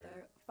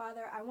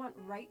Father, I want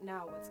right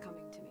now what's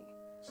coming to me.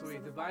 So he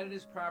divided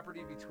his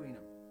property between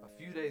them. A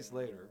few days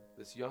later,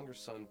 this younger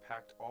son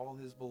packed all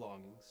his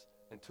belongings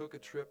and took a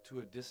trip to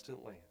a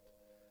distant land.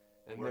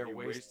 And where there he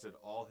wasted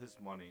all his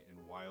money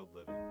in wild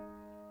living.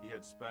 He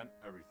had spent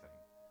everything.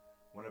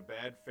 When a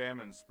bad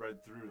famine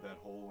spread through that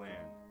whole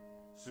land,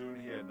 soon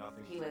he had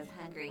nothing to eat. He was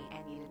hungry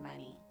and needed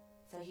money,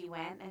 so he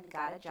went and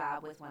got a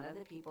job with one of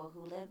the people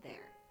who lived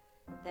there.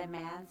 The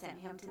man sent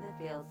him to the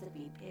fields to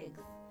feed pigs.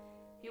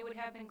 He would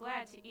have been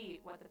glad to eat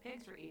what the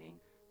pigs were eating,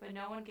 but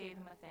no one gave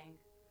him a thing.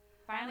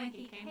 Finally, When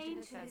he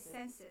came to the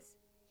census,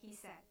 he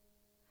said,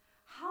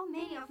 "How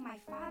many of my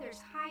father's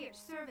hired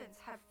servants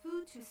have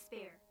food to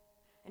spare?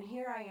 And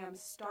here I am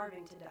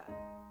starving to death.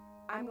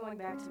 I'm going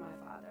back to my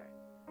father.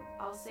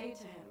 I'll say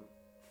to him,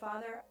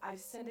 'Father,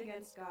 I've sinned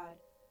against God.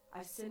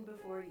 I've sinned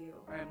before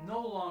you.' I am no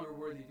longer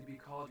worthy to be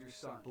called your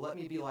son. But let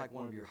me be like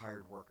one of your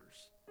hired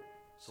workers."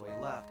 So he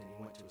left and he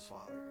went to his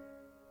father.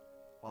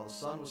 While the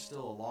son was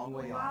still a long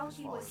way While off, his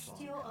he father was saw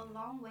still a him.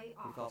 long way He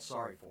off, felt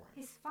sorry for him.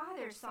 his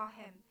father saw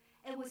him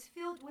and was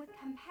filled with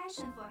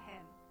compassion for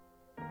him.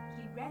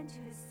 He ran to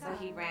his So son,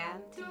 he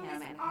ran to threw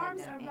him his and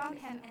arms hugged him around and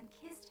kissed him him. and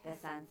kissed The him.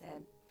 son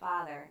said,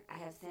 "Father, I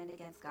have sinned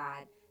against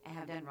God and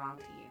have done wrong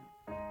to you.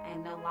 I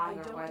am no I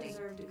longer don't worthy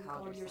deserve to be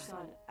called your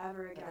son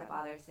ever But again." the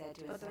father said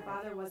to his But the servant,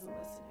 father wasn't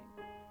listening.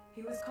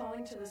 He was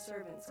calling to the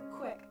servants,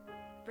 "Quick,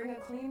 bring a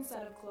clean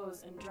set of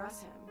clothes and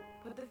dress him.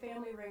 Put the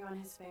family ring on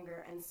his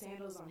finger and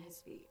sandals on his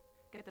feet."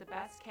 Get the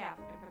best calf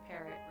and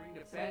prepare it, Bring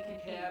the so we can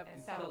fattened eat calf and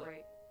and kill celebrate.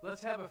 it.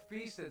 Let's have a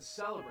feast and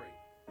celebrate.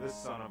 This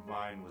son of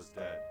mine was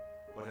dead,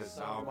 but His has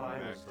son now of come mine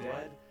back was to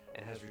dead life.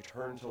 and has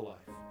returned to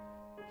life.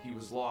 He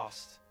was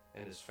lost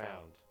and is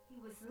found. He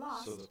was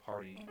lost So the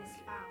party and is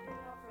began. found.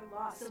 Out for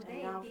lost So and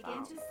they now began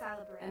found. to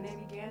celebrate. And they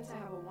began to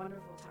have a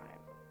wonderful time.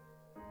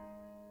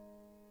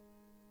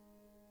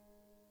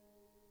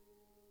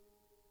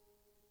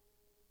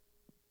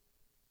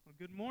 Well,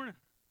 good morning.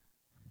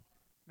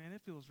 Man,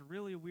 it feels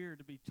really weird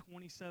to be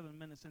 27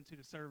 minutes into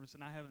the service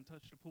and I haven't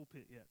touched the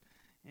pulpit yet.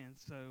 And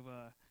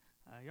so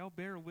y'all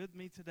bear with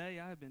me today.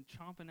 I have been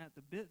chomping at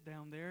the bit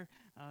down there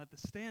to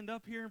stand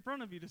up here in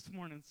front of you this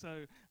morning.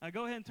 So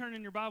go ahead and turn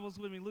in your Bibles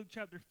with me, Luke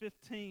chapter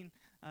 15.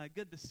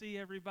 Good to see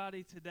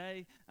everybody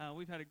today.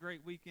 We've had a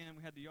great weekend.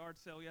 We had the yard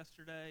sale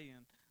yesterday,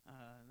 and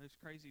those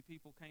crazy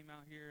people came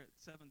out here at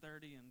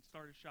 7:30 and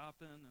started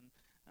shopping.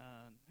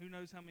 And who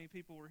knows how many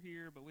people were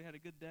here, but we had a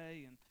good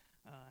day and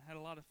had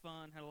a lot of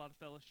fun, had a lot of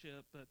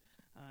fellowship. But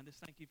just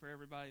thank you for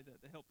everybody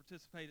that helped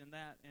participate in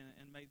that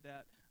and made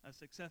that a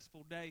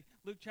successful day.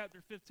 Luke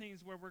chapter 15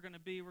 is where we're going to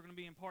be. We're going to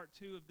be in part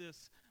 2 of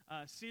this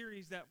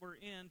series that we're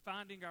in,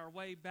 Finding Our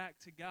Way Back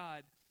to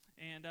God.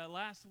 And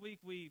last week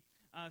we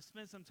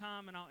spent some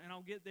time, and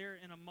I'll get there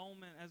in a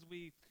moment, as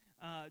we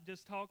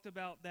just talked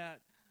about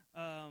that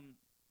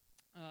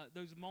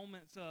those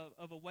moments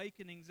of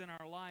awakenings in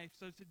our life.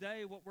 So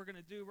today what we're going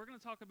to do, we're going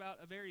to talk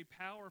about a very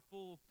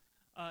powerful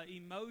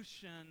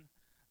emotion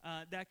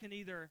that can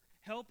either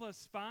help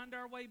us find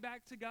our way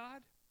back to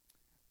God,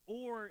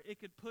 or it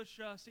could push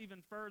us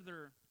even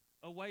further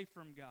away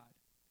from God.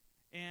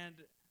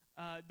 And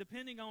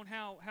depending on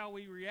how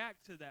we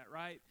react to that,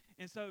 right?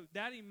 And so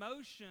that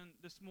emotion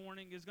this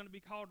morning is going to be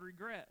called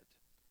regret.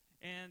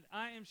 And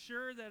I am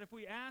sure that if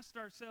we asked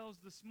ourselves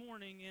this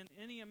morning in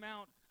any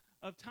amount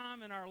of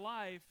time in our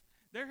life,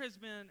 there has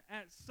been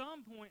at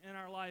some point in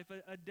our life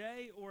a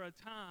day or a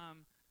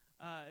time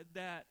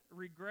that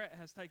regret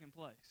has taken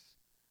place.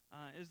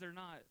 Is there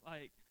not?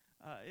 Like,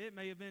 it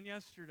may have been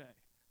yesterday.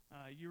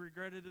 You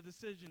regretted a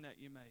decision that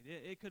you made.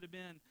 It could have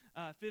been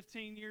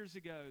 15 years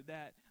ago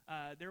that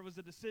there was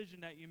a decision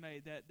that you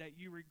made that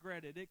you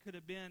regretted. It could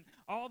have been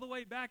all the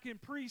way back in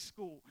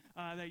preschool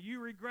that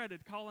you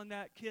regretted calling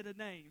that kid a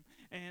name,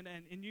 and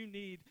you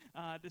need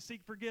to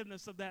seek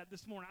forgiveness of that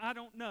this morning. I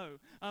don't know.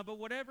 But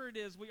whatever it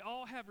is, we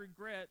all have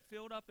regret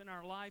filled up in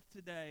our life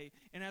today.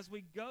 And as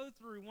we go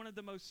through one of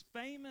the most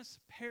famous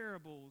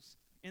parables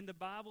in the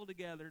Bible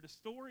together, the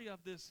story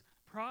of this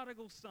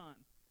prodigal son,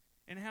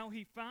 and how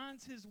he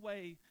finds his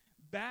way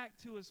back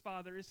to his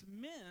father, is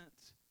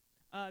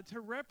meant to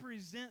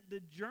represent the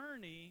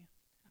journey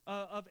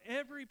of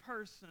every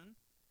person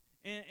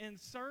and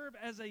serve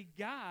as a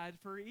guide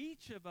for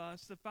each of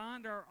us to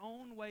find our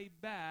own way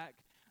back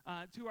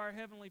to our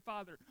Heavenly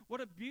Father.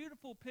 What a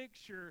beautiful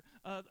picture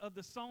of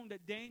the song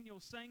that Daniel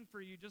sang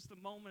for you just a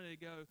moment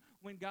ago,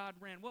 When God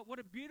Ran. What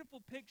a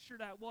beautiful picture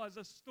that was,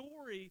 a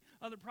story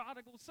of the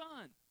prodigal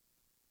son.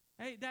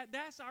 Hey,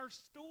 that's our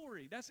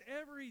story. That's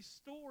every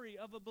story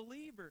of a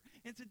believer.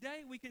 And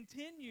today we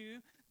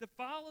continue to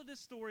follow this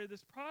story of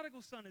this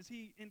prodigal son as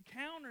he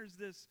encounters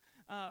this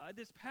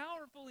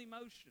powerful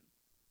emotion,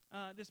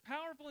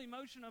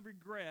 of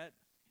regret,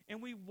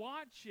 and we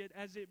watch it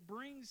as it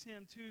brings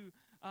him to,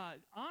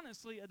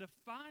 honestly, a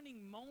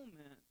defining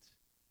moment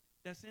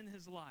that's in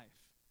his life.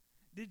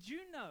 Did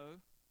you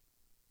know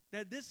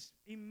that this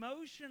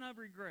emotion of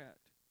regret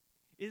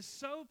is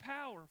so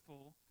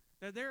powerful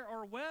that there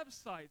are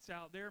websites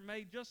out there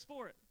made just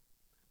for it?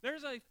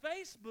 There's a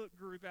Facebook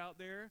group out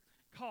there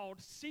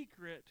called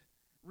Secret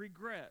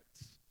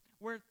Regrets,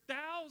 where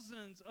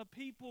thousands of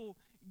people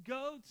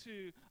go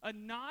to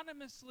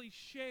anonymously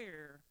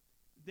share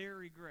their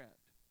regret.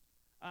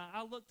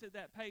 I looked at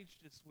that page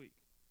this week.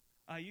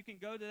 You can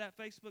go to that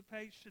Facebook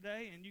page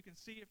today and you can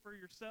see it for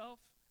yourself.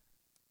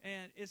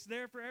 And it's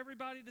there for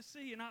everybody to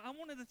see. And I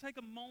wanted to take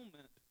a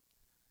moment,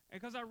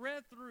 because I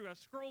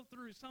scrolled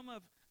through some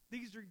of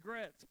these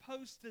regrets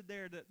posted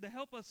there to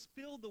help us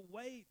feel the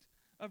weight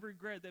of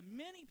regret that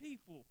many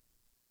people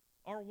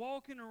are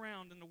walking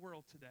around in the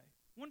world today.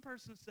 One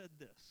person said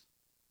this: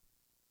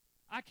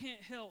 I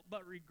can't help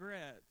but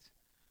regret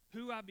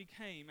who I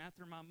became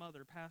after my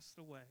mother passed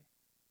away.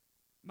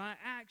 My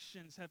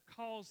actions have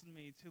caused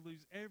me to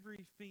lose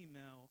every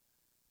female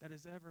that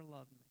has ever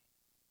loved me.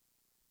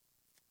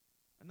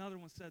 Another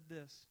one said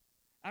this: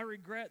 I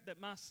regret that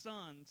my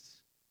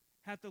sons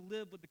have to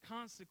live with the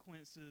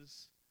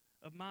consequences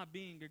of my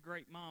being a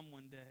great mom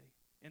one day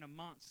and a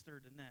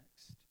monster the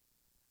next.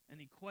 An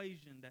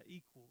equation that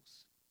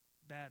equals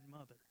bad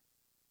mother.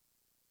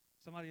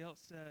 Somebody else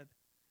said,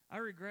 I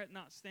regret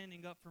not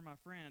standing up for my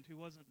friend who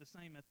wasn't the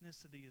same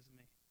ethnicity as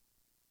me.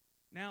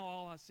 Now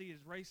all I see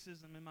is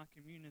racism in my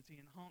community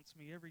and haunts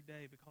me every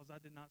day because I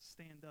did not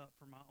stand up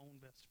for my own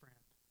best friend.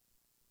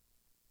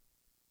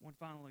 One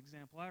final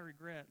example: I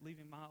regret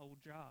leaving my old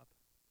job.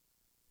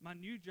 My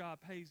new job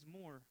pays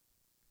more,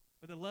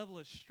 but the level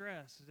of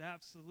stress is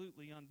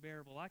absolutely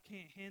unbearable. I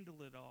can't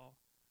handle it all.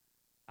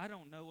 I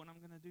don't know what I'm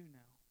going to do now.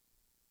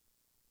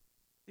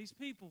 These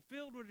people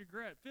filled with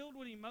regret, filled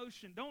with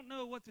emotion, don't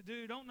know what to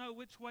do, don't know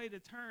which way to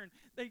turn.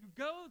 They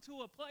go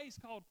to a place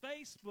called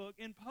Facebook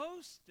and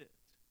post it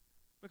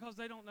because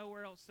they don't know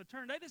where else to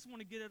turn. They just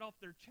want to get it off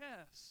their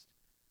chest.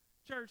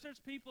 Church, there's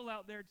people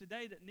out there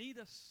today that need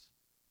us.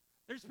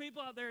 There's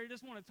people out there who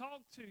just want to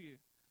talk to you.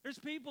 There's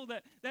people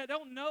that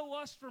don't know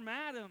us from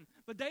Adam,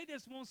 but they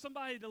just want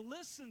somebody to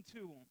listen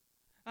to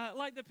them.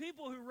 Like the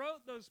people who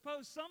wrote those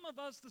posts, some of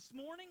us this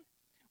morning,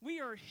 we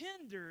are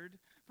hindered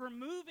from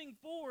moving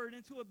forward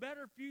into a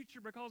better future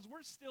because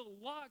we're still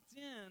locked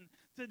in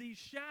to these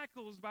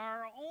shackles by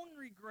our own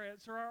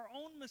regrets or our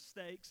own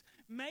mistakes.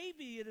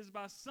 Maybe it is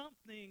by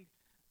something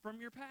from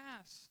your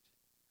past,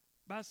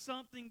 by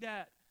something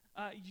that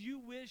you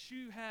wish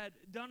you had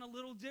done a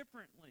little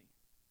differently.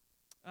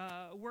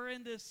 We're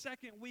in this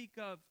second week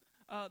of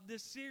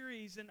this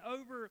series, and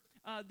over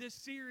this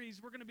series,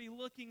 we're going to be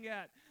looking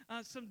at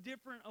some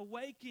different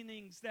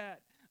awakenings that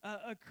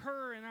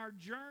occur in our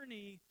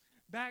journey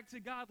back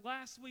to God.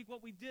 Last week,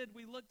 what we did,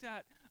 we looked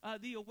at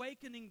the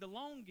awakening to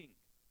longing.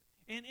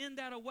 And in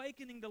that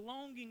awakening to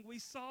longing, we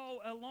saw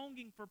a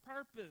longing for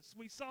purpose.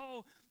 We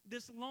saw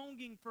this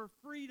longing for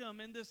freedom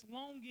and this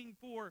longing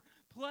for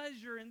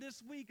pleasure. And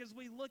this week, as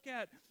we look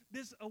at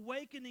this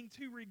awakening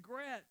to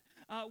regret,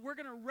 we're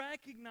going to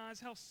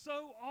recognize how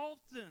so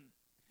often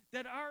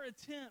that our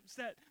attempts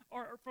that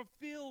are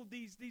fulfilled,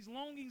 these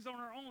longings on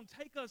our own,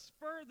 take us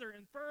further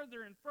and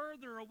further and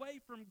further away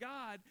from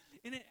God.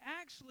 And it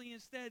actually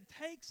instead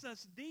takes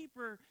us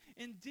deeper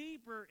and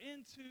deeper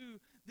into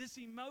this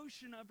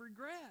emotion of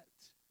regret.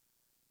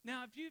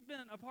 Now, if you've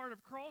been a part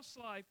of Cross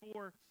Life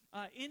for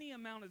any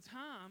amount of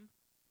time,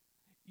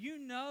 you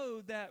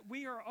know that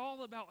we are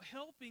all about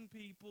helping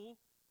people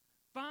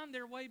find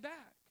their way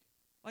back.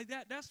 Like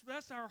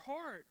that's our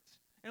heart.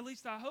 At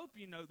least I hope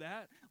you know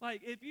that.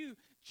 Like if you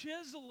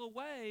chisel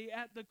away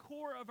at the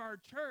core of our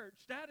church,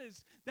 that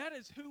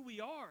is who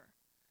we are.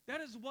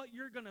 That is what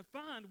you're going to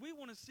find. We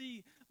want to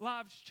see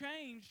lives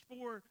changed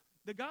for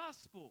the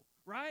gospel,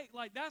 right?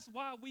 Like that's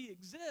why we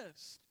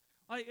exist.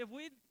 Like if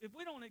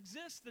we don't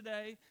exist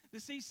today to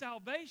see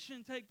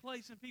salvation take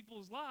place in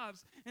people's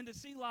lives and to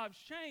see lives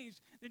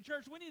changed, then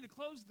church, we need to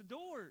close the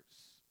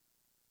doors.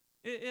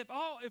 If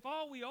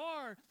all we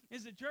are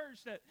is a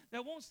church that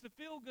wants to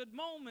feel good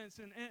moments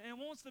and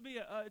wants to be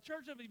a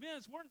church of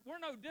events, we're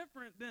no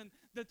different than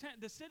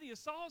the city of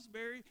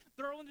Salisbury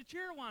throwing the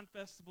Cheerwine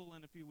Festival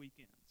in a few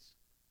weekends.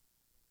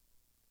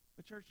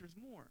 But church, there's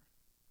more.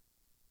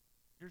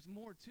 There's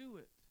more to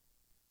it.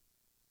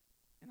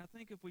 And I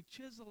think if we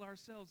chisel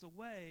ourselves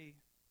away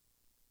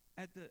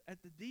at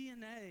the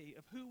DNA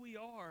of who we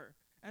are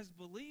as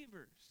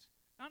believers,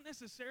 not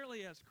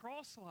necessarily as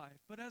Cross Life,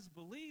 but as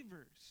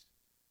believers,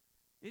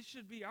 it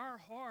should be our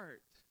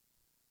heart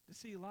to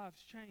see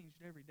lives changed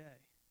every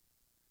day.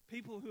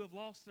 People who have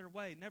lost their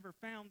way, never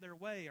found their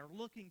way, are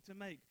looking to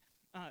make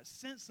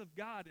sense of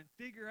God and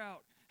figure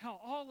out how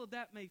all of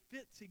that may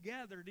fit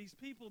together. These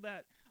people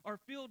that are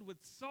filled with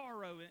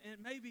sorrow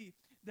and maybe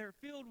they're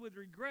filled with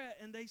regret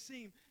and they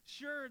seem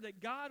sure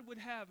that God would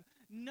have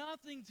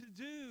nothing to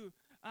do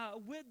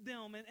with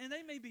them, and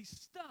they may be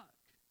stuck.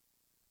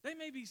 They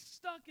may be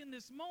stuck in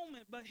this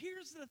moment, but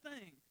here's the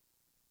thing.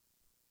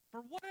 For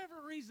whatever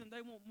reason,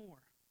 they want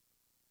more.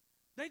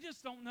 They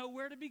just don't know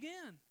where to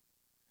begin,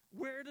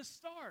 where to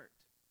start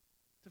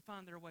to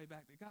find their way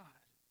back to God.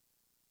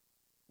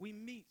 We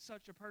meet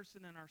such a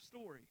person in our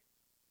story.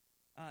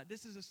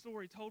 This is a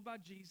story told by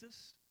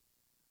Jesus.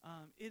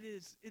 It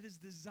is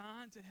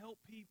designed to help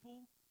people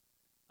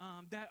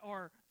that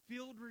are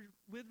filled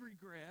with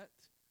regret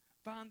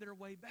find their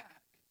way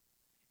back.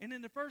 And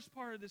in the first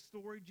part of this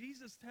story,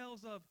 Jesus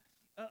tells of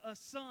a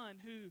son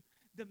who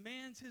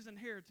demands his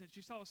inheritance.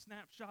 You saw a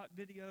snapshot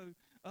video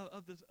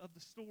of the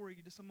story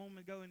just a moment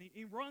ago, and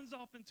he runs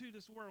off into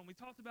this world. And we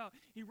talked about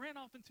he ran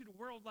off into the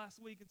world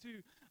last week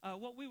into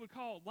what we would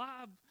call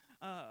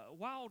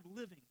wild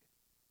living.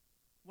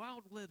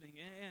 Wild living,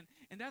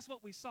 and that's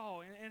what we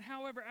saw. And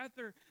however,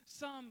 after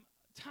some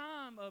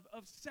time of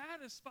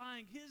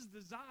satisfying his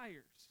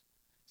desires,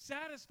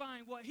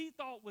 satisfying what he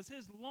thought was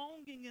his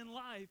longing in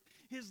life,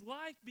 his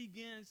life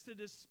begins to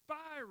just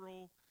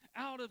spiral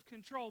out of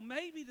control.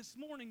 Maybe this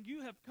morning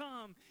you have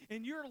come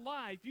and your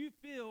life, you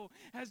feel,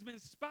 has been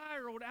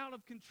spiraled out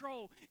of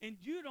control, and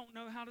you don't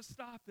know how to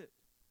stop it.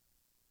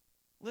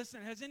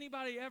 Listen, has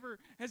anybody ever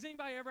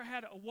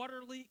had a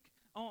water leak?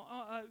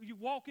 You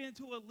walk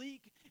into a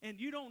leak and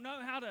you don't know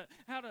how to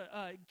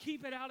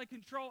keep it out of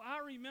control.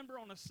 I remember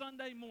on a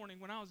Sunday morning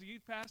when I was a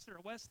youth pastor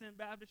at West End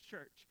Baptist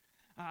Church.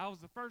 I was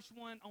the first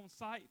one on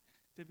site.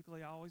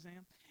 Typically, I always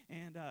am,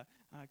 and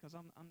because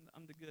I'm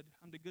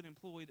the good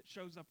employee that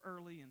shows up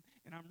early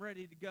and I'm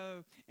ready to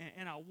go.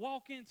 And I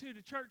walk into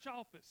the church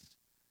office,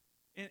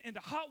 and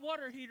the hot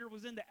water heater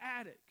was in the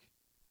attic,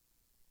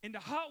 and the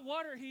hot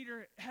water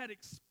heater had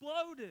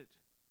exploded.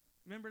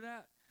 Remember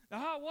that? The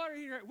hot water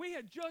heater, we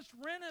had just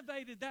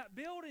renovated that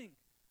building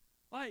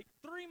like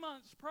 3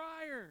 months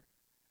prior.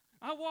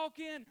 I walk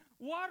in,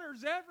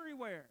 water's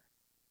everywhere.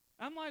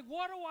 I'm like,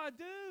 what do I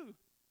do?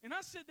 And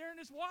I sit there and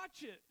just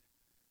watch it.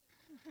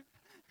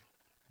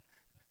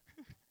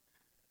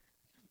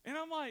 And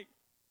I'm like,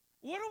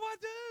 what do I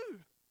do?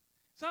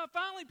 So I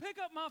finally pick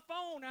up my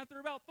phone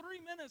after about 3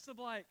 minutes of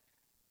like,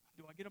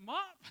 do I get a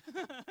mop?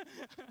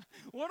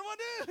 What do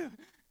I do?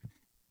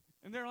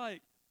 And they're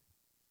like,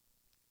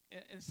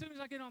 as soon as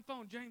I get on the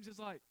phone, James is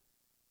like,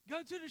 go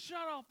to the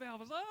shutoff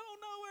valve. I was like, I don't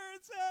know where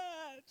it's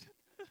at.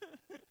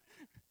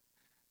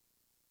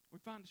 We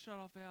find the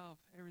shutoff valve.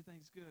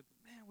 Everything's good. But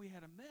man, we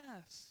had a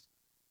mess.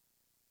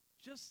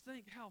 Just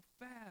think how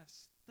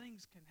fast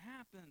things can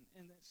happen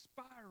and that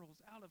spirals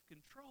out of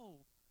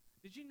control.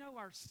 Did you know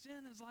our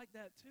sin is like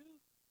that too?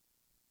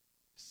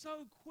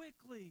 So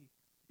quickly,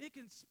 it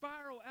can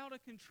spiral out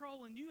of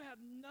control and you have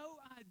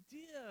no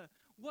idea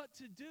what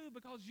to do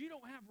because you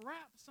don't have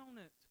wraps on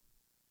it.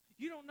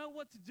 You don't know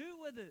what to do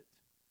with it.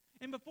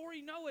 And before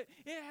you know it,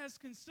 it has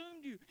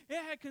consumed you. It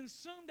had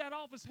consumed that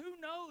office. Who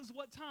knows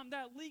what time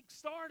that leak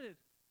started?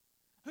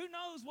 Who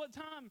knows what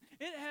time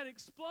it had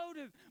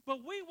exploded?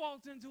 But we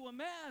walked into a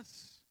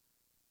mess.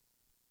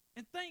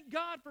 And thank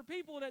God for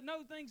people that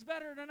know things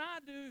better than I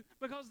do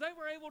because they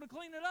were able to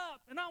clean it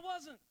up, and I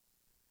wasn't.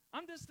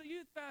 I'm just a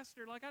youth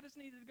pastor. Like, I just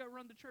needed to go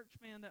run the church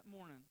van that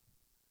morning,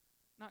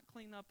 not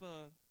clean up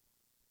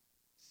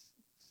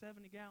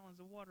 70 gallons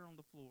of water on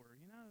the floor,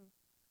 you know.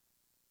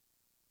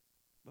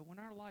 But when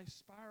our life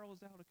spirals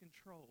out of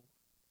control,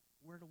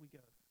 where do we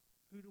go?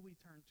 Who do we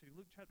turn to?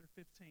 Luke chapter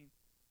 15,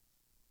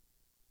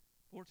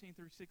 14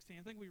 through 16.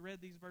 I think we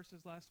read these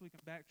verses last week.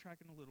 I'm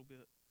backtracking a little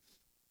bit.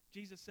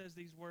 Jesus says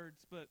these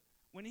words, but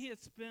when he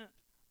had spent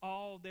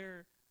all,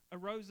 there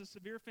arose a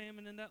severe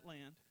famine in that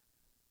land.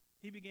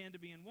 He began to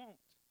be in want.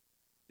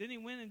 Then he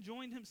went and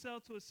joined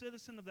himself to a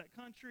citizen of that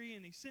country,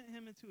 and he sent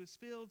him into his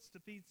fields to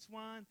feed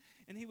swine.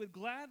 And he would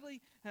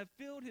gladly have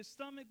filled his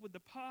stomach with the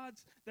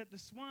pods that the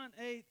swine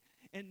ate,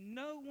 and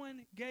no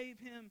one gave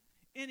him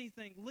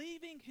anything.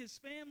 Leaving his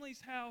family's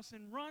house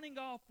and running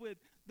off with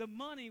the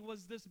money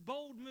was this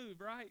bold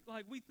move, right?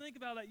 Like, we think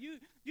about that.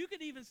 You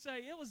could even say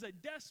it was a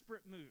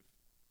desperate move.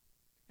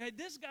 Hey,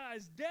 this guy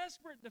is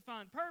desperate to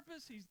find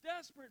purpose. He's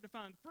desperate to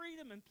find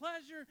freedom and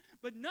pleasure,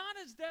 but not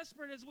as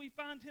desperate as we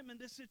find him in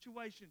this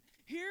situation.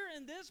 Here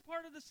in this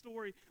part of the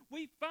story,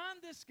 we find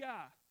this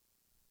guy,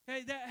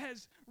 hey, that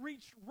has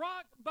reached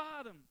rock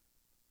bottom.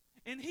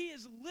 And he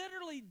is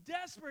literally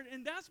desperate,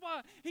 and that's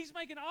why he's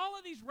making all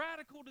of these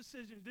radical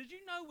decisions. Did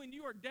you know when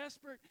you are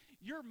desperate,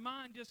 your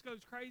mind just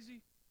goes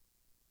crazy?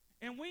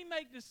 And we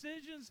make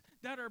decisions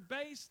that are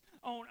based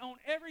on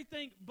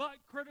everything but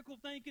critical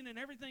thinking and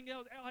everything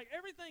else. Like,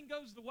 everything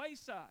goes the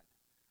wayside.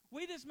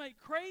 We just make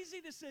crazy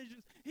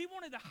decisions. He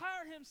wanted to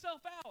hire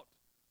himself out.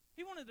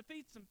 He wanted to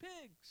feed some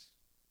pigs.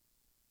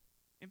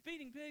 And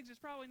feeding pigs is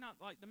probably not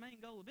like the main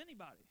goal of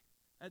anybody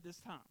at this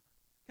time.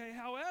 Okay,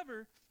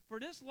 however, for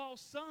this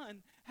lost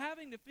son,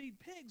 having to feed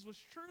pigs was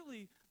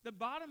truly the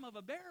bottom of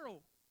a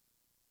barrel.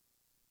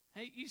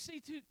 Hey, you see,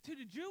 to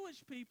the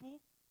Jewish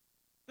people,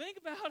 think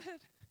about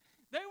it.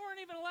 They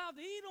weren't even allowed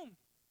to eat them.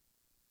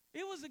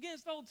 It was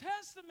against Old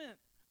Testament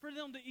for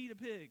them to eat a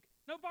pig.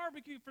 No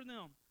barbecue for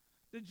them.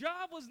 The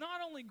job was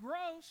not only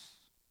gross,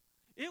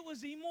 it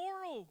was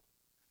immoral.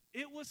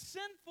 It was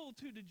sinful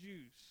to the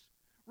Jews,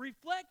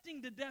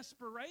 reflecting the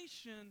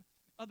desperation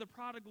of the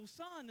prodigal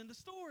son in the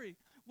story.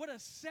 What a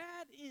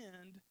sad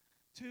end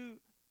to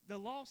the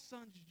lost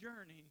son's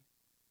journey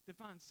to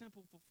find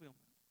simple fulfillment.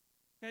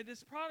 Okay,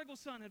 this prodigal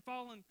son had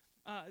fallen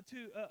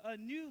to a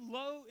new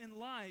low in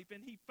life,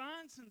 and he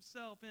finds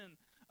himself in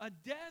a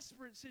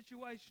desperate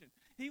situation.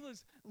 He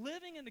was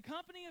living in the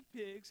company of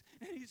pigs,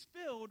 and he's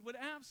filled with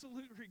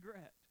absolute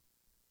regret.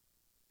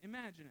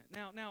 Imagine it.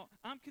 Now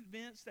I'm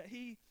convinced that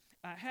he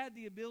had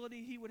the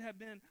ability. He would have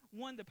been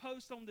one to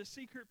post on the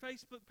secret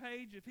Facebook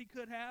page if he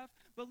could have.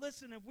 But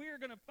listen, if we are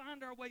going to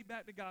find our way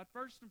back to God,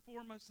 first and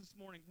foremost this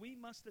morning, we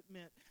must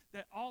admit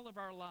that all of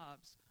our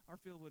lives are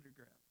filled with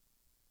regret.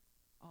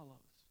 All of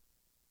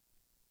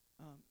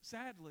us.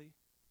 Sadly,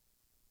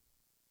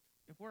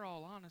 if we're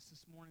all honest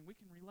this morning, we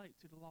can relate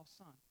to the lost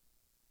son.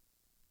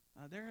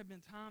 There have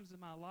been times in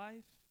my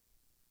life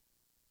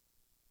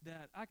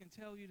that I can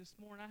tell you this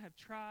morning I have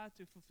tried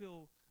to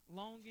fulfill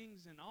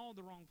longings in all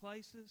the wrong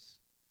places.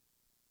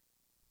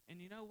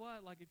 And you know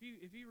what? Like if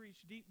you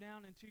reach deep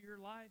down into your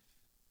life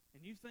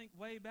and you think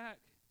way back,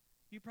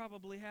 you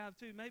probably have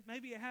too.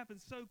 Maybe it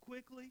happens so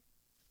quickly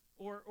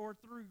or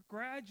through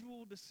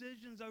gradual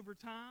decisions over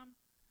time.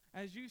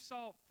 As you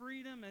sought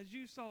freedom, as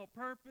you sought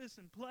purpose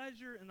and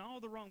pleasure in all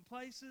the wrong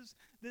places,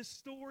 this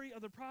story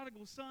of the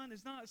prodigal son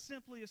is not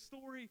simply a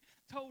story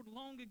told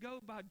long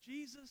ago by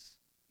Jesus.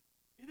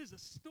 It is a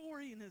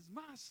story, and it's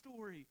my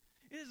story.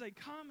 It is a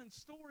common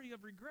story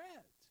of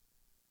regret.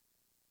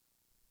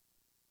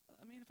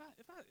 I mean, if I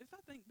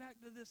think back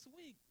to this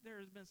week, there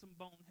has been some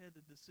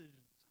boneheaded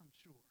decisions, I'm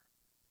sure.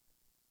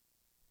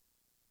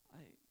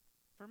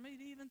 For me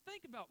to even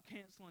think about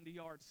canceling the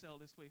yard sale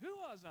this week, who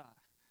was I?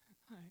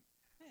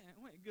 Man,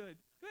 it went good.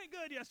 It went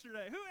good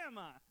yesterday. Who am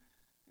I?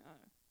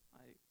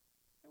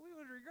 We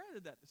would have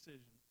regretted that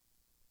decision.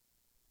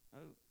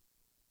 Oh,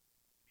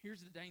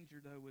 here's the danger,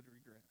 though, with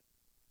regret.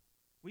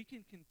 We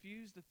can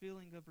confuse the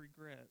feeling of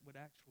regret with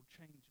actual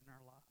change in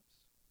our lives.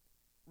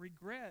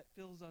 Regret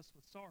fills us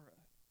with sorrow.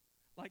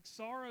 Like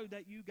sorrow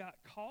that you got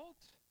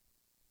caught,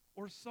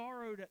 or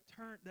sorrow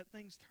that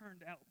things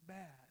turned out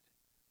bad,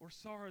 or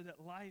sorrow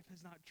that life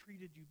has not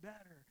treated you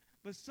better.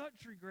 But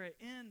such regret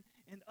in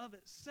and of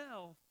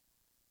itself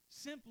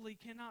simply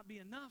cannot be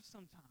enough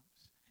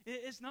sometimes.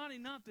 It's not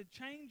enough to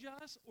change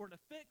us or to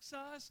fix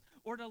us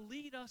or to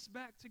lead us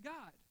back to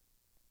God.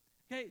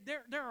 Okay,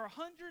 there are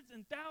hundreds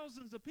and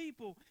thousands of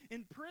people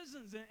in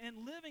prisons and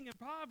living in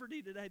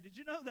poverty today. Did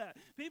you know that?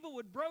 People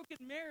with broken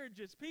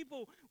marriages,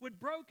 people with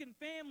broken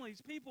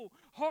families, people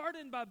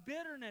hardened by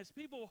bitterness,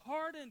 people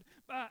hardened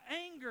by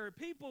anger,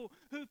 people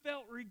who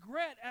felt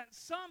regret at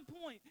some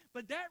point.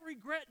 But that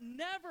regret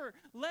never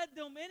led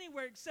them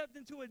anywhere except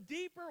into a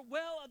deeper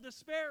well of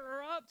despair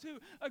or up to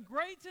a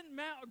greater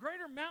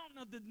mountain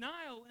of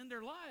denial in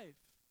their life.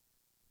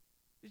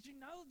 Did you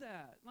know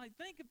that? Like,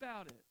 think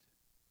about it.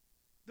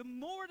 The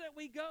more that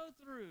we go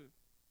through,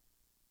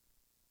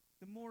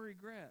 the more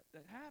regret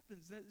that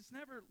happens. That it's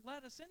never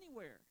led us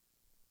anywhere.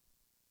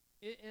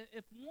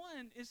 If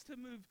one is to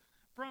move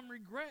from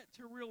regret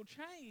to real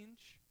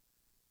change,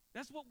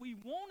 that's what we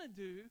want to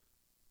do,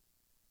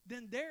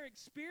 then their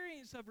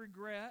experience of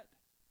regret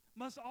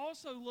must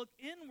also look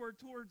inward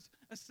towards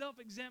a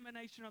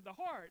self-examination of the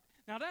heart.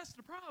 Now, that's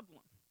the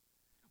problem.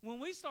 When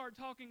we start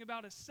talking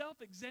about a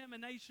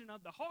self-examination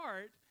of the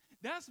heart,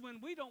 that's when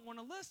we don't want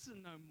to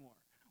listen no more.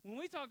 When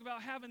we talk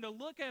about having to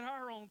look at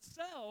our own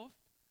self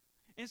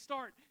and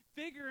start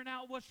figuring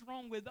out what's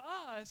wrong with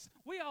us,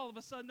 we all of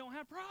a sudden don't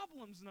have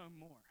problems no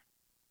more.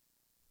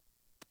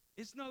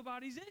 It's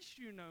nobody's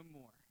issue no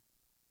more.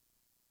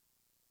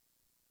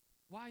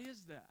 Why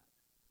is that?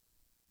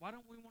 Why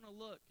don't we want to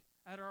look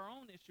at our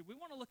own issue? We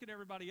want to look at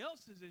everybody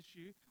else's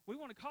issue. We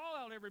want to call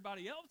out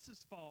everybody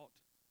else's fault,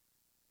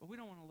 but we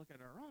don't want to look at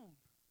our own.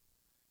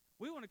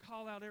 We want to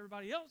call out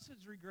everybody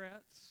else's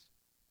regrets,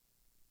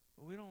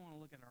 but we don't want to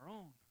look at our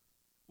own.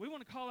 We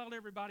want to call out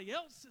everybody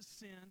else's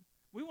sin.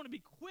 We want to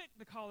be quick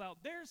to call out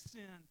their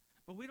sin,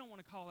 but we don't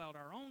want to call out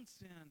our own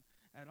sin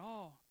at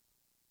all.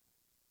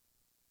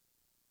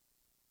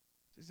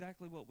 It's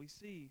exactly what we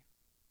see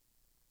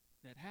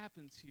that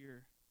happens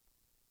here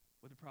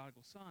with the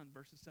prodigal son,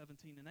 verses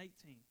 17 and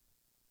 18.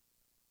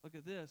 Look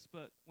at this.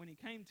 But when he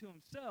came to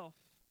himself,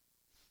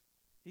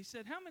 he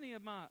said, "How many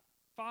of my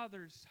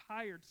father's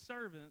hired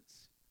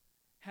servants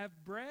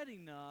have bread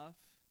enough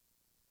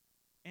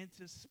and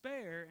to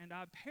spare, and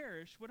I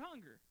perish with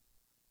hunger?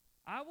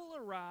 I will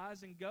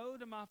arise and go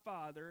to my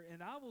father,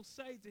 and I will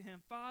say to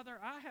him, Father,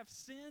 I have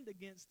sinned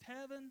against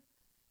heaven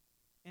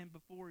and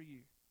before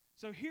you."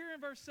 So here in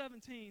verse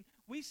 17,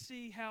 we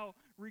see how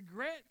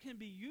regret can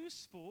be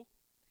useful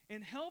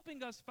in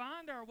helping us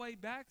find our way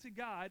back to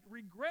God.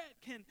 Regret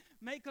can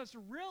make us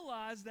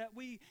realize that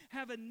we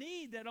have a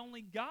need that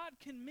only God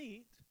can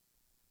meet.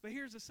 But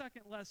here's a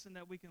second lesson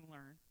that we can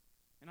learn,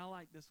 and I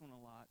like this one a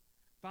lot.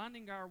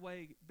 Finding our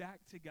way back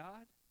to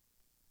God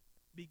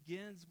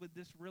begins with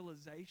this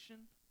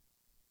realization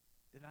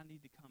that I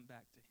need to come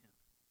back to Him.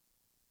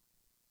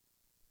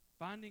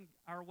 Finding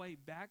our way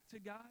back to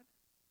God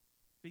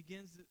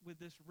begins with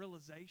this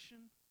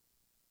realization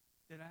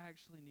that I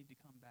actually need to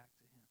come back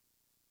to Him.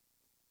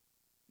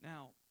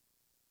 Now,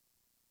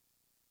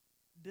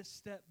 this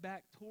step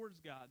back towards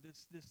God,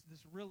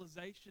 this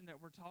realization that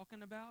we're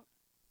talking about,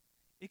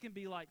 it can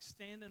be like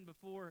standing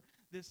before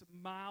this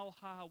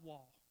mile-high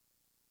wall.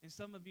 And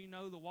some of you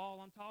know the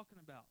wall I'm talking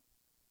about.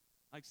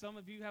 Like some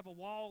of you have a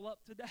wall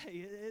up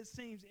today. It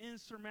seems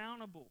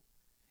insurmountable.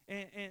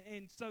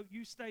 And so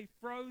you stay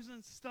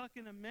frozen, stuck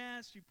in a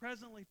mess. You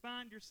presently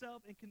find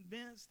yourself and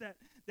convinced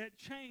that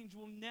change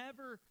will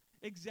never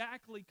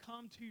exactly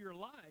come to your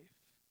life.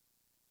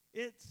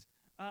 It's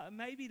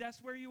maybe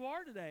that's where you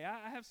are today.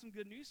 I have some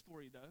good news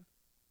for you, though.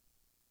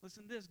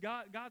 Listen to this.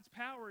 God's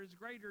power is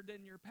greater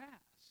than your past.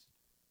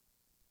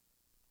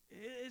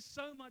 It is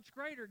so much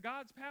greater.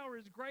 God's power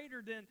is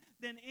greater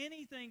than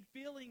anything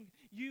filling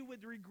you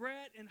with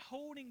regret and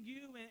holding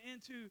you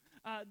into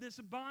this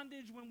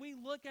bondage. When we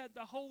look at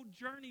the whole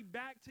journey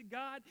back to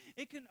God,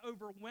 it can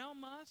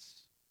overwhelm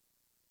us.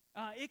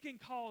 It can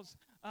cause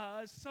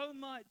so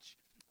much,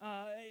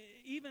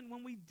 even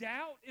when we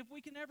doubt if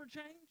we can ever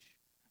change.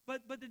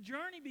 But the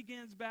journey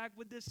begins back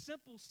with this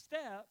simple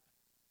step.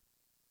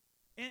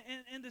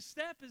 And the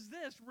step is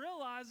this,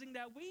 realizing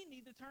that we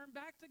need to turn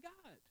back to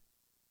God.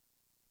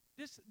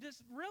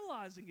 Just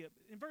realizing it.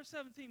 In verse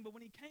 17, but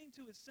when he came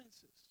to his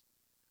senses,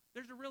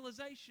 there's a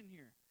realization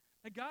here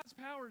that God's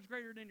power is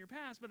greater than your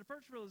past. But the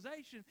first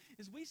realization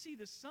is we see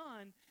the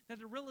son, that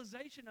the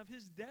realization of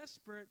his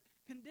desperate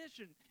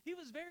condition. He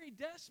was very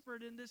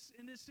desperate in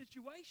this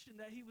situation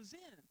that he was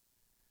in.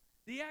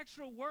 The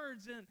actual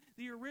words in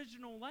the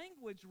original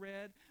language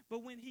read,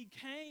 but when he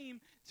came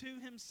to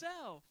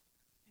himself.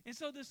 And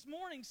so this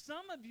morning,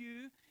 some of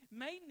you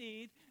may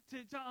need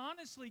to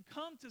honestly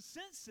come to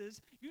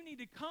senses. You need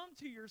to come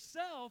to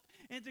yourself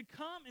and to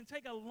come and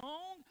take a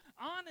long,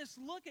 honest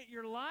look at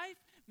your life,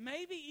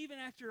 maybe even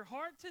at your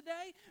heart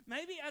today,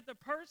 maybe at the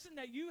person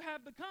that you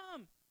have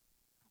become.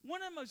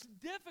 One of the most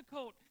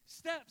difficult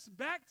steps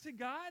back to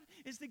God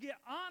is to get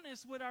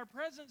honest with our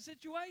present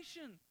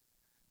situation,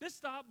 to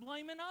stop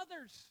blaming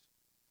others,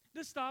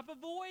 to stop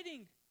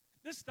avoiding,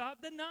 to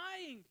stop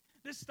denying,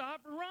 to stop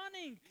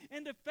running,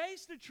 and to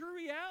face the true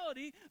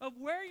reality of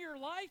where your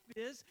life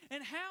is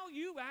and how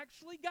you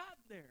actually got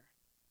there.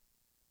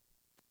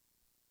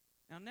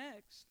 Now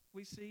next,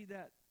 we see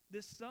that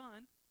this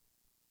son,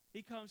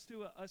 he comes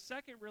to a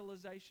second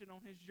realization on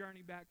his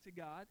journey back to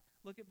God.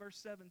 Look at verse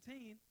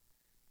 17.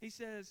 He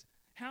says,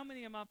 how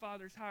many of my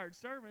father's hired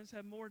servants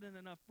have more than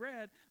enough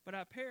bread, but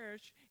I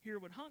perish here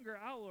with hunger?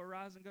 I will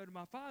arise and go to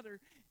my father.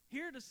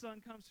 Here the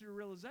son comes to the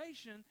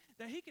realization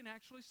that he can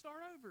actually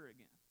start over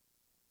again.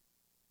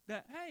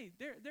 That, hey,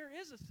 there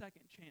is a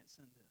second chance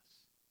in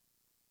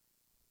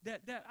this.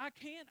 That I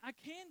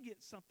can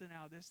get something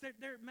out of this.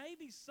 There may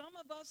be some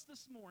of us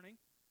this morning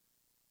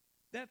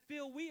that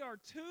feel we are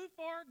too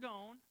far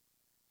gone,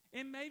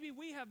 and maybe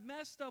we have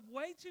messed up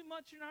way too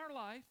much in our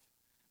life.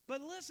 But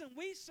listen,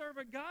 we serve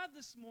a God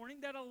this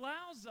morning that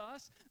allows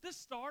us to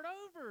start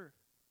over.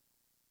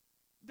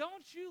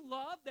 Don't you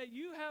love that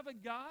you have a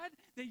God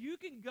that you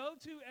can go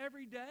to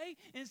every day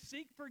and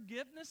seek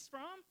forgiveness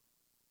from?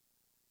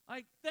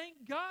 Like,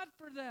 thank God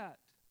for that.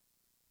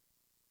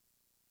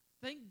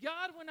 Thank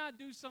God when I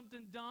do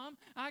something dumb,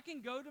 I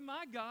can go to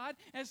my God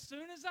as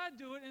soon as I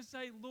do it and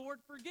say, Lord,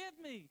 forgive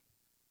me.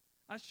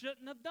 I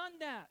shouldn't have done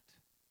that.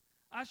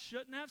 I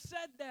shouldn't have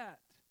said that.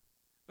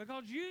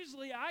 Because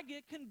usually I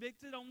get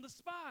convicted on the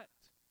spot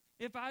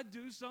if I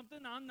do something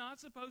I'm not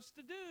supposed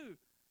to do.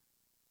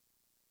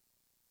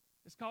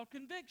 It's called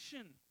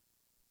conviction.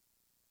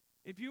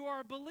 If you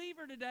are a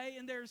believer today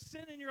and there's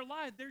sin in your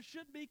life, there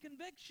should be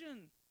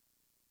conviction.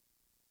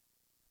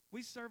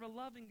 We serve a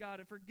loving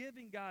God, a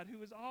forgiving God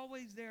who is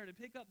always there to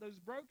pick up those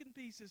broken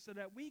pieces so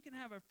that we can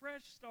have a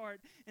fresh start.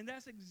 And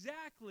that's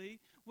exactly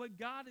what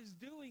God is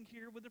doing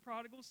here with the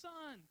prodigal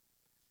son.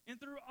 And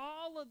through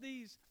all of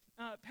these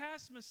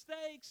past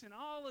mistakes and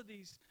all of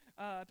these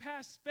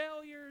past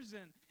failures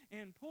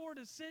and poor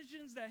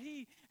decisions that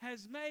he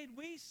has made,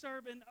 we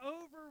serve an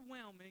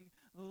overwhelming,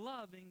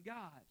 loving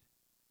God.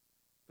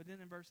 But then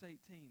in verse 18,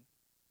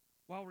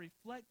 while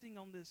reflecting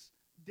on this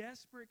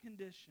desperate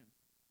condition,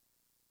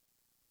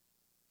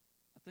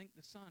 I think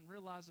the son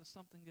realizes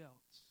something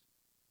else.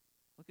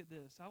 Look at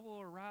this. I will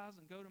arise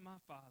and go to my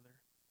father,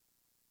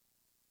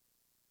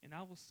 and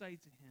I will say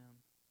to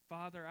him,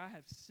 Father, I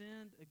have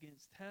sinned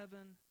against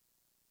heaven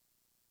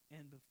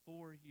and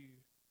before you.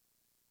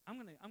 I'm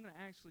going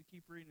to actually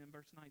keep reading in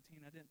verse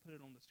 19. I didn't put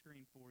it on the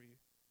screen for you.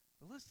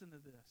 But listen to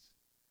this.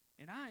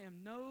 And I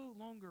am no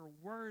longer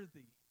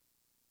worthy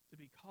to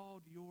be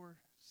called your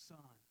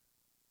son.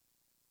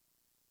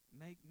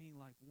 Make me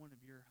like one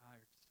of your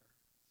hired servants.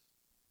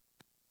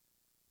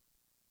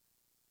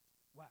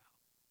 Wow.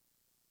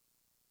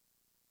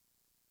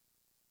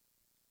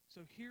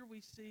 So here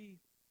we see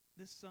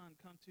this son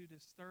come to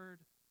this third,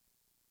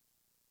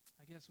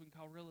 I guess we can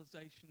call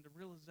realization, the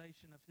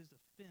realization of his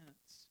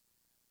offense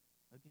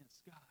against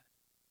God.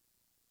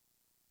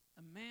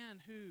 A man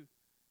who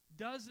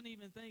doesn't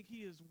even think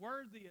he is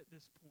worthy at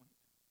this point.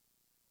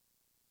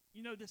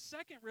 You know, the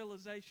second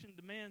realization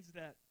demands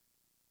that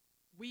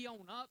we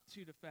own up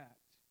to the fact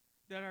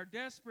that our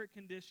desperate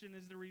condition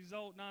is the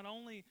result not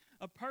only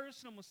of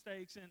personal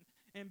mistakes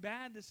and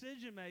bad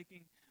decision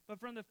making, but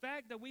from the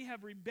fact that we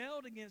have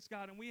rebelled against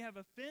God and we have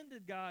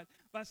offended God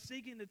by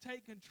seeking to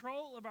take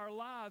control of our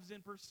lives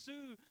and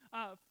pursue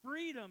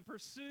freedom,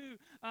 pursue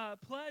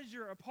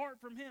pleasure apart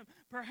from Him.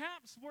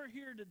 Perhaps we're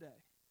here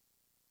today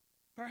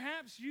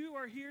Perhaps you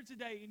are here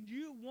today and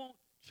you want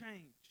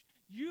change.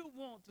 You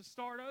want to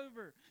start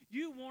over.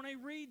 You want a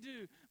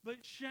redo.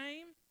 But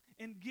shame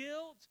and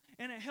guilt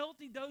and a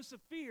healthy dose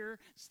of fear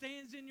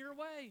stands in your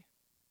way.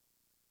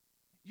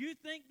 You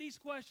think these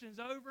questions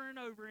over and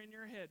over in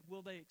your head.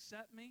 Will they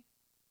accept me?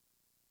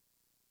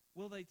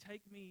 Will they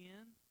take me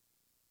in?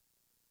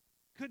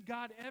 Could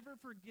God ever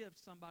forgive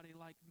somebody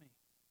like me?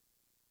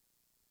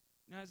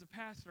 Now, as a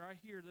pastor, I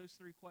hear those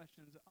three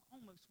questions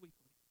almost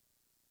weekly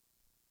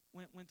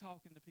when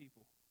talking to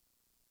people.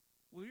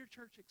 Will your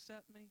church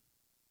accept me?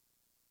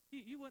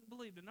 You wouldn't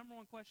believe the number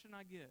one question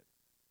I get.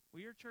 Will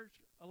your church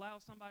allow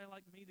somebody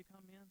like me to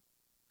come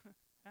in?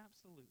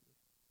 Absolutely.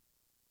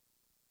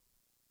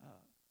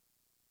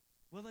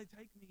 Will they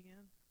take me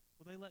in?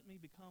 Will they let me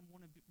become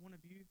one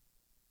of you?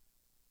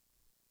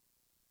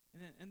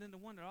 And then the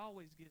one that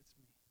always gets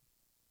me.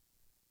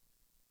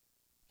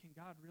 Can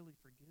God really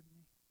forgive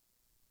me?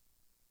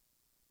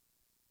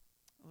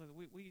 Look,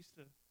 we used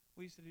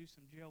to do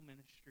some jail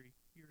ministry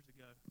years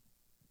ago.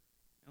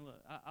 And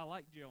look, I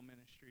like jail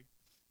ministry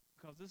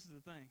because this is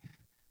the thing.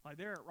 Like,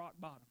 they're at rock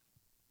bottom.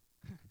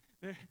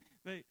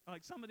 they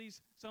like some of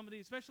these,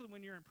 especially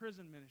when you're in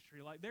prison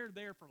ministry, like, they're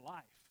there for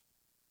life.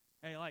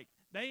 Hey, like,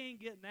 they ain't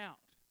getting out.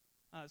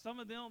 Some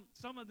of them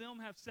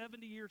have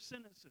 70-year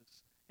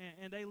sentences,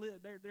 and they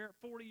live. They're at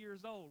 40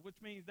 years old,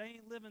 which means they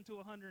ain't living to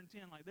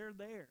 110. Like, they're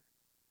there.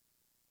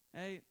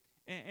 Hey,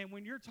 and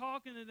when you're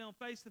talking to them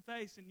face to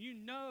face, and you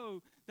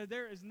know that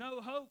there is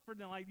no hope for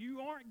them, like, you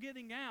aren't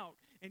getting out,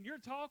 and you're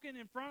talking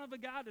in front of a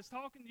guy that's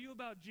talking to you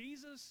about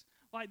Jesus,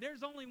 like,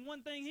 there's only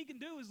one thing he can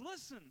do is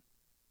listen.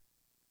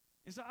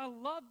 And so I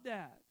love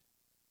that.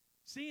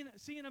 Seeing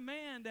a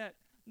man that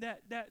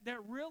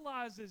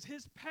realizes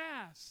his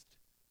past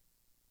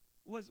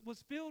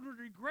was filled with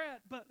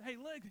regret, but hey,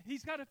 look,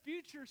 he's got a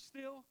future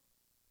still.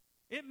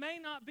 It may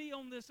not be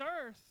on this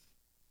earth,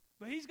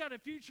 but he's got a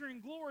future in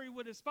glory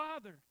with his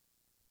Father.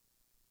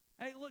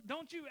 Hey, look,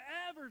 don't you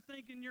ever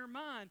think in your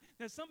mind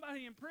that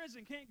somebody in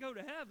prison can't go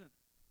to heaven.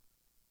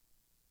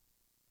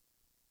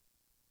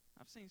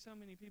 I've seen so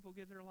many people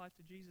give their life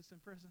to Jesus in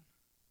prison.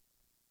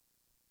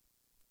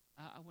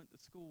 I went to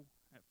school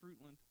at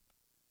Fruitland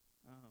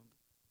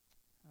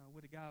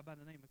with a guy by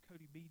the name of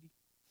Cody Beatty.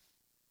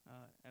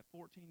 At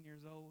 14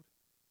 years old,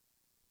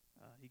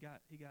 he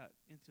got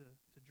into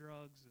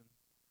drugs, and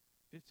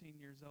 15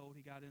 years old,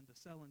 he got into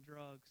selling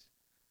drugs.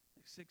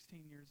 At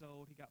 16 years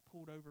old, he got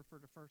pulled over for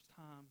the first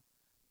time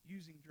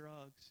using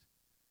drugs.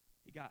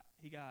 He got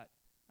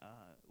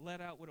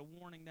let out with a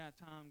warning that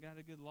time, got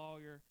a good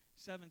lawyer.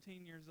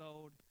 17 years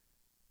old,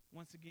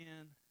 once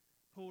again,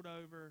 pulled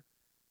over,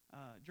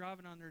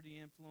 driving under the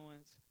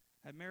influence,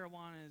 had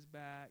marijuana in his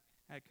back,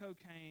 had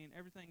cocaine,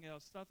 everything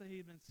else, stuff that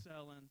he'd been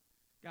selling,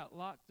 got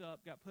locked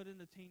up, got put in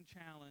the teen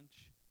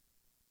challenge.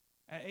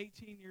 At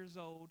 18 years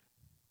old,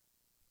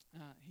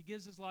 he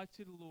gives his life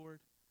to the Lord.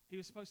 He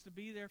was supposed to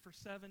be there for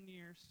 7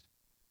 years,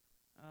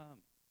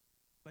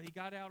 but he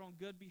got out on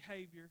good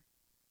behavior.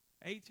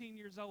 18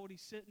 years old,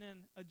 he's sitting in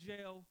a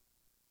jail,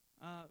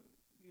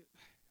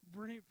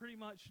 pretty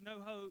much no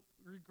hope,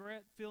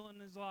 regret filling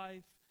his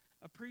life.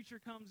 A preacher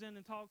comes in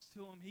and talks to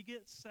him. He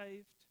gets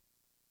saved.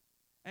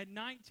 At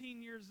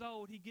 19 years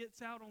old, he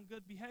gets out on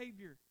good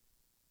behavior.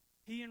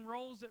 He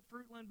enrolls at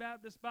Fruitland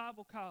Baptist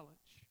Bible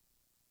College.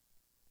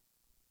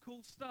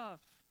 Cool stuff.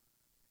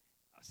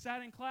 I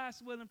sat in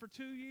class with him for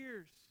 2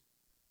 years.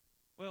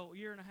 Well, a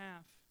year and a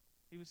half.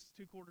 He was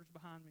 2 quarters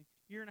behind me.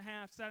 Year and a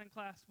half, sat in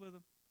class with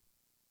him.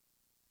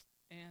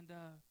 And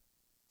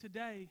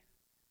today,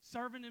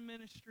 serving in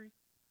ministry,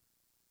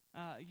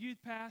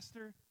 youth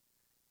pastor.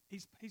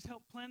 He's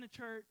helped plant a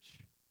church.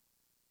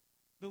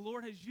 The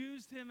Lord has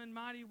used him in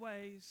mighty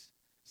ways.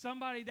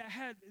 Somebody that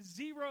had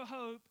zero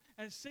hope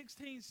at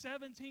 16,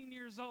 17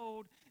 years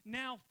old,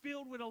 now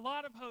filled with a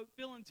lot of hope,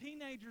 filling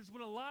teenagers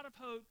with a lot of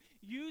hope,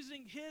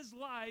 using his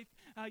life,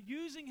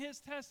 using his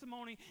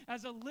testimony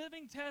as a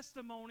living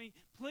testimony,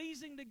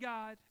 pleasing to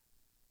God,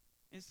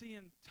 and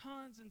seeing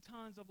tons and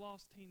tons of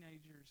lost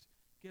teenagers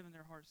giving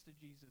their hearts to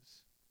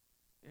Jesus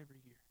every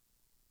year.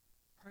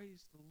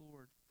 Praise the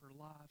Lord for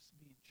lives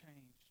being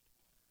changed,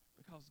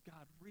 because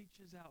God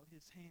reaches out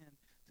his hand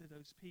to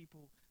those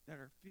people that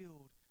are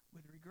filled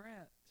with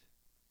regret.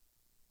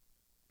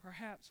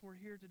 Perhaps we're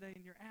here today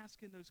and you're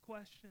asking those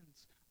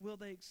questions. Will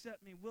they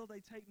accept me? Will they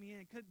take me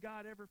in? Could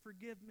God ever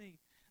forgive me?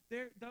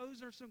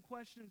 Those are some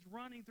questions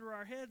running through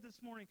our head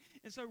this morning.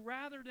 And so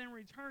rather than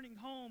returning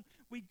home,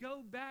 we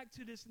go back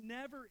to this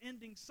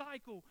never-ending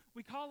cycle.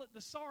 We call it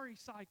the sorry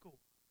cycle.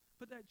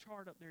 Put that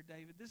chart up there,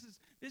 David.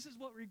 This is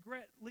what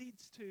regret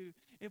leads to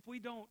if we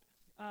don't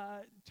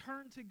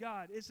turn to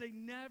God. It's a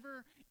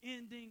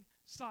never-ending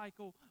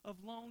cycle of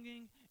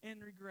longing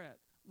and regret.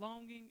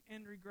 Longing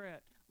and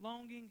regret.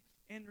 Longing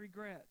and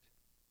regret.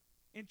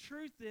 And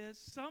truth is,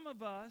 some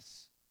of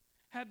us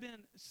have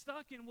been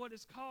stuck in what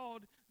is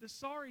called the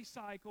sorry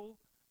cycle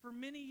for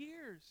many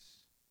years.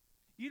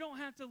 You don't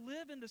have to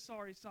live in the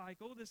sorry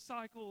cycle, this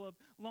cycle of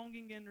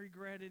longing and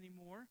regret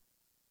anymore.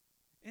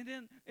 And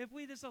then if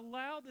we just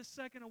allow this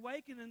second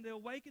awakening, the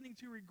awakening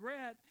to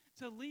regret,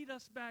 to lead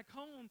us back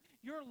home,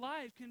 your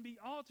life can be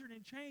altered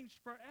and changed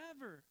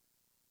forever.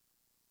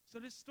 So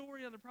this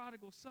story of the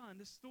prodigal son,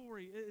 this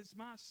story is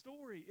my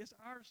story. It's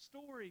our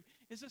story.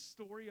 It's a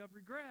story of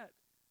regret.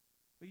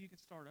 But you can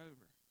start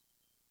over.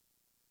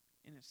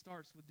 And it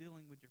starts with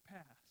dealing with your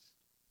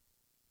past.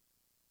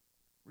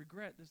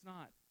 Regret does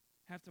not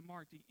have to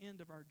mark the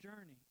end of our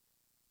journey,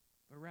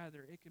 but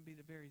rather it can be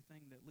the very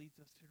thing that leads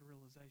us to the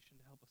realization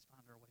to help us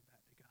find our way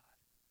back to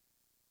God.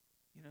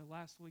 You know,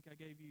 last week I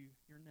gave you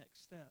your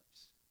next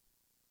steps,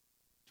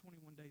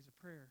 21 days of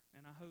prayer,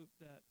 and I hope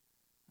that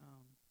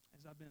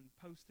as I've been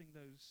posting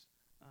those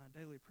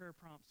daily prayer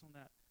prompts on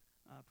that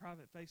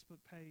private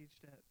Facebook page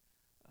that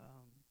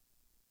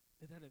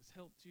has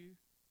helped you.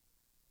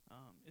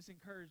 It's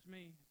encouraged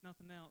me, if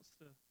nothing else,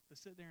 to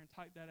sit there and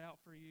type that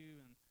out for you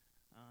and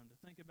to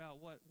think about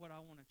what I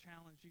want to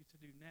challenge you to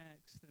do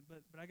next.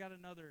 But I got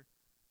another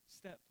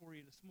step for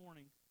you this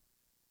morning.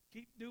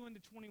 Keep doing the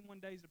 21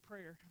 days of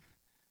prayer.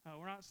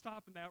 We're not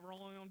stopping that. We're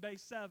only on day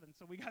 7,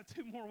 so we got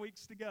 2 more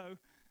weeks to go.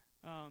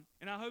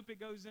 And I hope it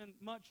goes in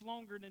much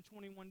longer than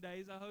 21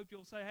 days. I hope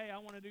you'll say, hey, I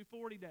want to do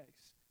 40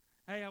 days.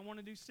 Hey, I want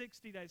to do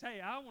 60 days.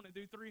 Hey, I want to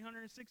do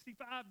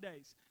 365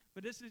 days.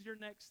 But this is your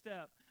next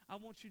step. I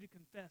want you to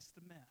confess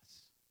the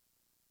mess.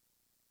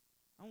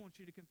 I want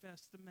you to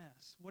confess the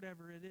mess,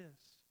 whatever it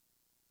is.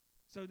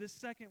 So this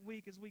second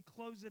week, as we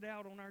close it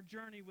out on our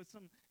journey with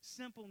some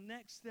simple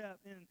next step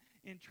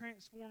in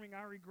transforming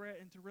our regret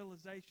into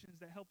realizations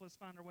that help us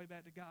find our way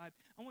back to God,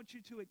 I want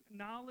you to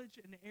acknowledge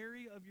an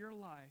area of your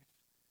life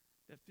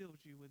that fills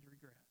you with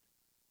regret.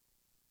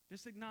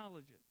 Just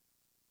acknowledge it.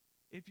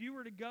 If you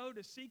were to go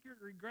to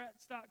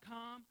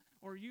secretregrets.com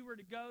or you were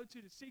to go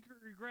to the Secret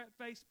Regret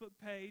Facebook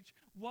page,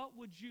 what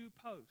would you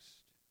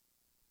post?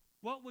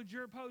 What would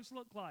your post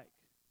look like?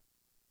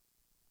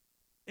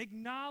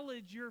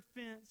 Acknowledge your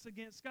offense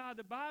against God.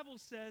 The Bible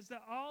says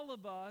that all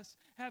of us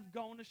have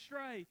gone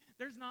astray.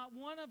 There's not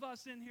one of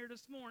us in here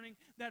this morning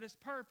that is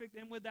perfect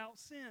and without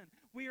sin.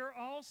 We are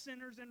all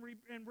sinners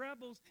and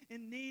rebels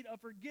in need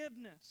of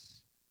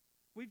forgiveness.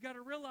 We've got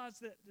to realize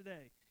that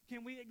today.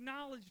 Can we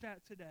acknowledge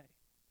that today?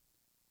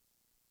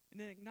 And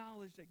then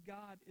acknowledge that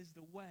God is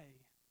the way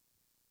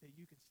that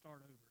you can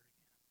start over again.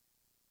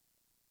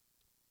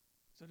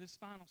 So this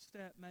final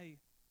step may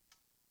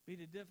be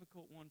the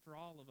difficult one for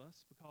all of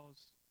us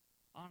because,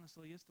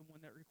 honestly, it's the one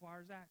that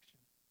requires action.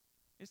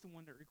 It's the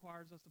one that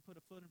requires us to put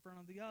a foot in front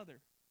of the other.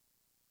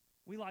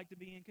 We like to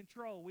be in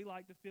control. We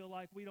like to feel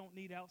like we don't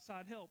need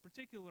outside help,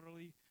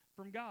 particularly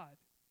from God.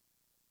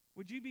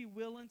 Would you be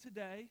willing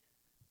today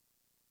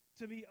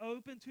to be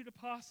open to the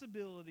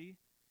possibility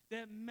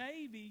that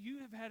maybe you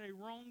have had a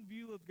wrong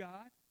view of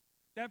God,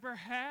 that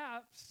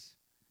perhaps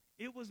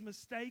it was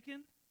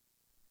mistaken?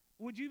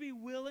 Would you be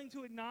willing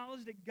to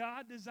acknowledge that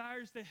God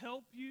desires to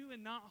help you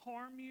and not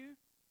harm you?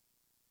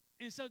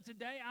 And so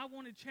today I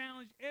want to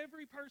challenge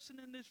every person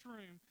in this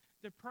room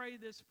to pray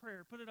this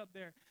prayer. Put it up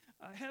there.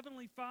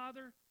 Heavenly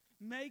Father,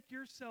 make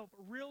yourself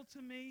real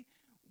to me.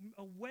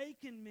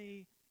 Awaken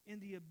me in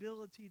the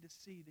ability to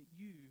see that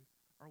you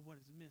are what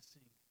is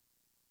missing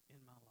in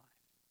my life.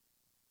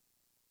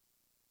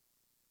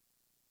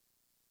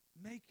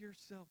 Make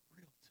yourself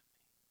real to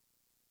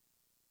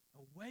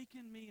me.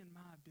 Awaken me in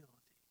my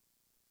ability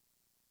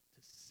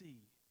to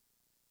see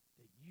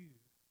that you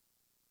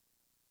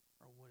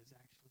are what is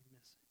actually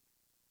missing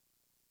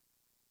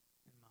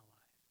in my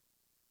life.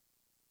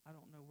 I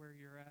don't know where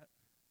you're at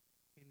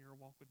in your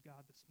walk with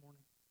God this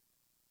morning.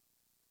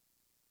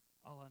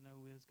 All I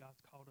know is God's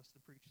called us to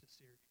preach this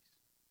series.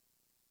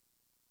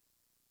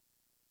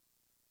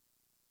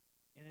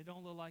 And it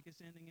don't look like it's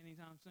ending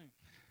anytime soon.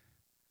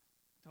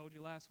 I told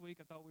you last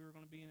week I thought we were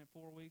going to be in it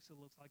 4 weeks. It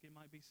looks like it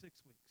might be 6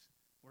 weeks.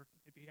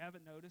 If you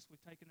haven't noticed, we've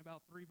taken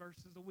about 3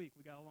 verses a week.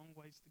 We got a long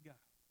ways to go.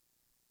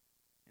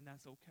 And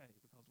that's okay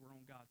because we're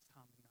on God's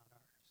timing, not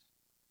ours.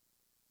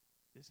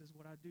 This is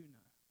what I do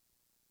know.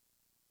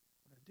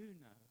 What I do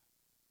know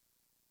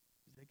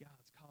is that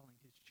God's calling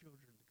his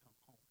children to come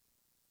home.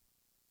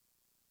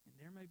 And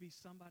there may be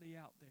somebody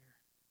out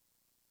there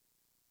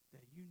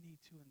that you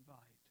need to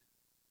invite,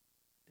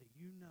 that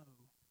you know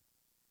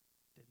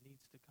that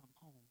needs to come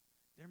home.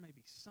 There may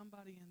be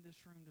somebody in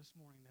this room this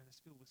morning that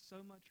is filled with so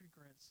much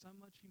regret, so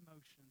much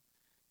emotion,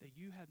 that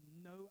you have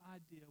no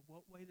idea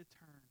what way to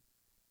turn,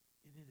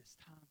 and it is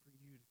time for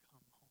you to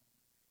come home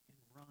and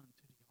run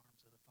to the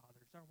arms of the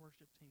Father. As our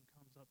worship team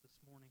comes up this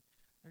morning,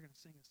 they're going to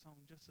sing a song,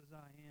 Just As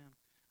I Am.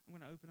 I'm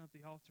going to open up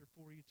the altar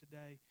for you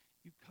today.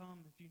 You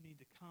come if you need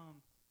to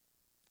come.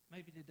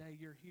 Maybe today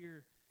you're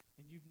here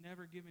and you've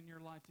never given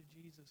your life to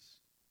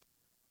Jesus.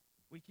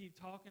 We keep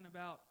talking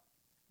about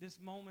this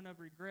moment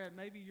of regret.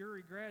 Maybe your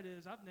regret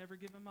is, I've never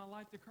given my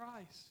life to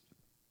Christ.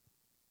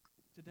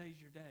 Today's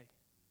your day.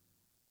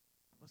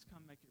 Let's come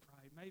make it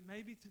right.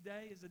 Maybe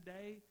today is a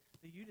day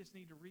that you just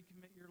need to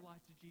recommit your life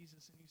to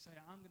Jesus and you say,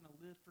 I'm going to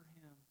live for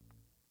him.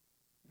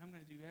 And I'm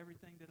going to do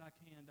everything that I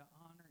can to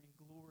honor and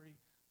glory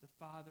the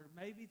Father.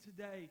 Maybe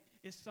today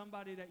is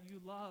somebody that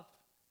you love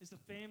Is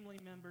a family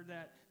member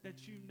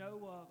that you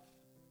know of,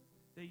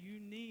 that you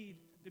need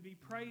to be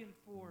praying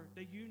for,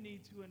 that you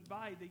need to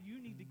invite, that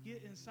you need to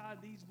get inside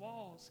these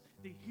walls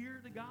to hear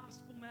the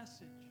gospel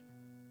message.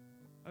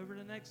 Over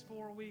the next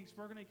 4 weeks,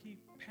 we're going to keep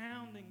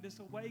pounding this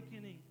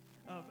awakening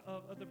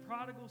of the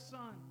prodigal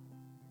son.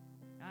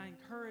 I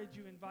encourage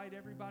you, invite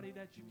everybody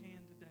that you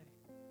can today.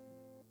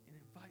 And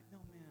invite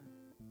them in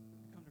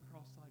to come to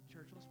Cross Life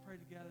Church. Let's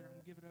pray together. I'm going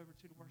to give it over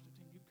to the worship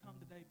team. You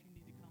come today if you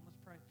need to come. Let's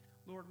pray.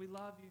 Lord, we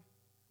love you.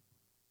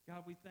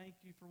 God, we thank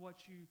you for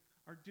what you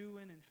are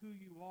doing and who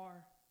you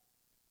are.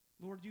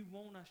 Lord, you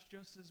want us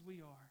just as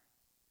we are.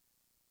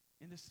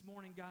 And this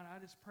morning, God, I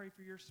just pray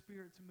for your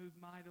Spirit to move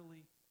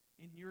mightily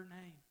in your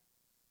name.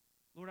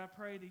 Lord, I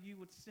pray that you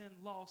would send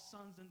lost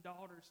sons and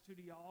daughters to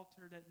the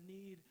altar that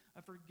need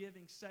a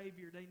forgiving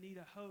Savior. They need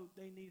a hope.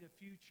 They need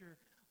a future.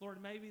 Lord,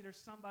 maybe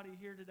there's somebody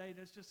here today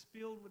that's just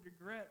filled with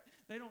regret.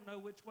 They don't know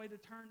which way to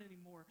turn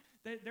anymore.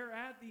 They're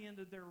at the end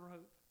of their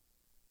rope.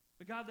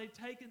 But God, they've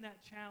taken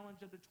that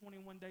challenge of the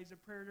 21 days of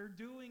prayer. They're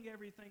doing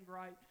everything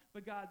right.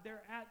 But God,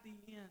 they're at the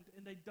end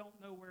and they don't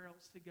know where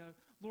else to go.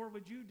 Lord,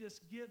 would you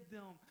just give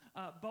them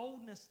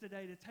boldness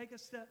today to take a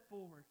step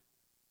forward?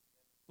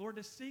 Lord,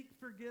 to seek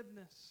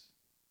forgiveness.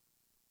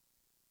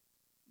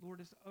 Lord,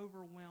 just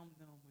overwhelm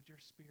them with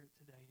your Spirit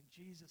today. In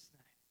Jesus'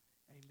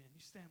 name, amen. You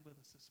stand with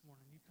us this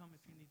morning. You come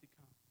if you need to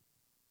come.